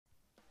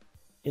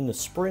In the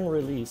spring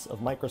release of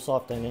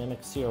Microsoft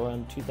Dynamics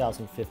CRM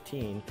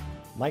 2015,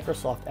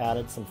 Microsoft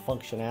added some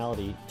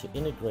functionality to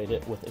integrate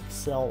it with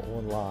Excel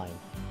Online.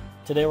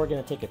 Today we're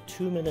going to take a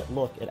 2-minute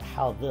look at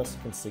how this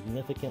can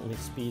significantly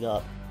speed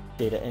up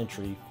data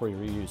entry for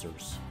your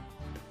users.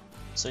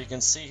 So you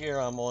can see here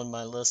I'm on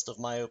my list of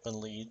my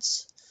open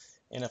leads,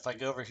 and if I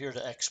go over here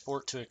to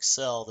export to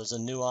Excel, there's a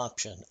new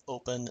option,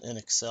 Open in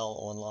Excel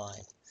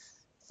Online.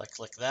 If I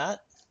click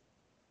that,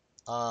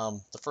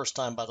 the first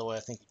time, by the way,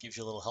 I think it gives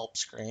you a little help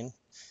screen.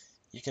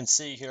 You can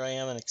see here I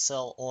am in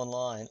Excel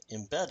Online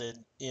embedded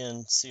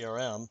in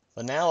CRM.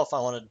 But now if I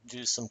wanted to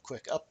do some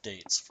quick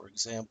updates, for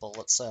example,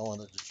 let's say I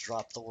wanted to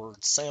drop the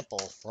word sample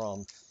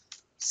from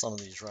some of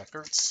these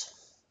records.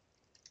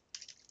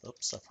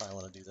 Oops, I probably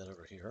want to do that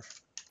over here.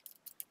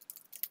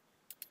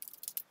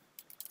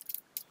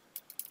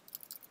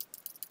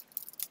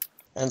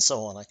 And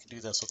so on. I could do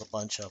this with a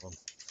bunch of them.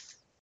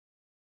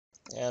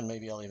 And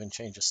maybe I'll even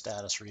change a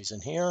status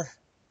reason here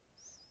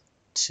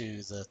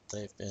to that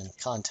they've been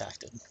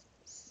contacted.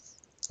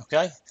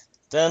 Okay,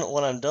 then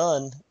when I'm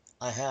done,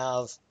 I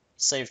have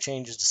save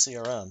changes to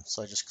CRM.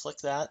 So I just click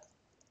that,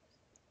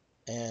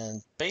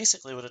 and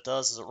basically what it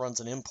does is it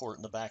runs an import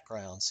in the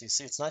background. So you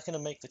see it's not going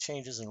to make the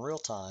changes in real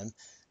time. It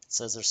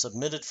says they're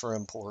submitted for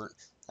import.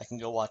 I can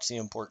go watch the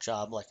import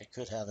job like I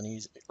could have in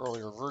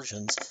earlier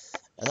versions,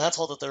 and that's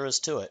all that there is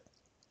to it.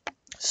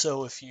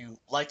 So if you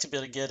like to be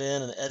able to get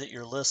in and edit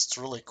your lists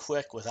really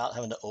quick without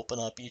having to open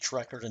up each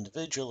record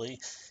individually,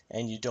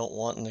 and you don't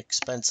want an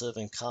expensive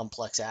and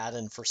complex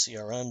add-in for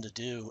CRM to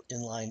do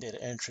inline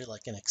data entry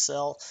like in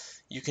Excel,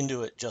 you can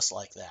do it just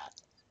like that.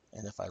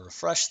 And if I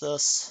refresh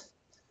this,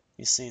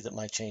 you see that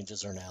my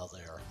changes are now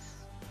there.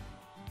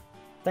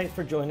 Thanks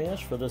for joining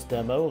us for this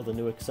demo of the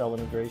new Excel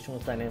integration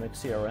with Dynamics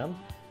CRM.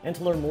 And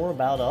to learn more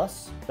about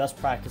us, best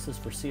practices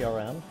for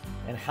CRM,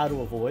 and how to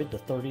avoid the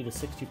 30 to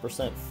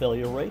 60%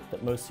 failure rate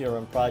that most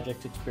CRM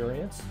projects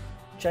experience,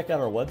 check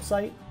out our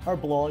website, our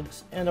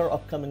blogs, and our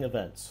upcoming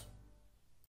events.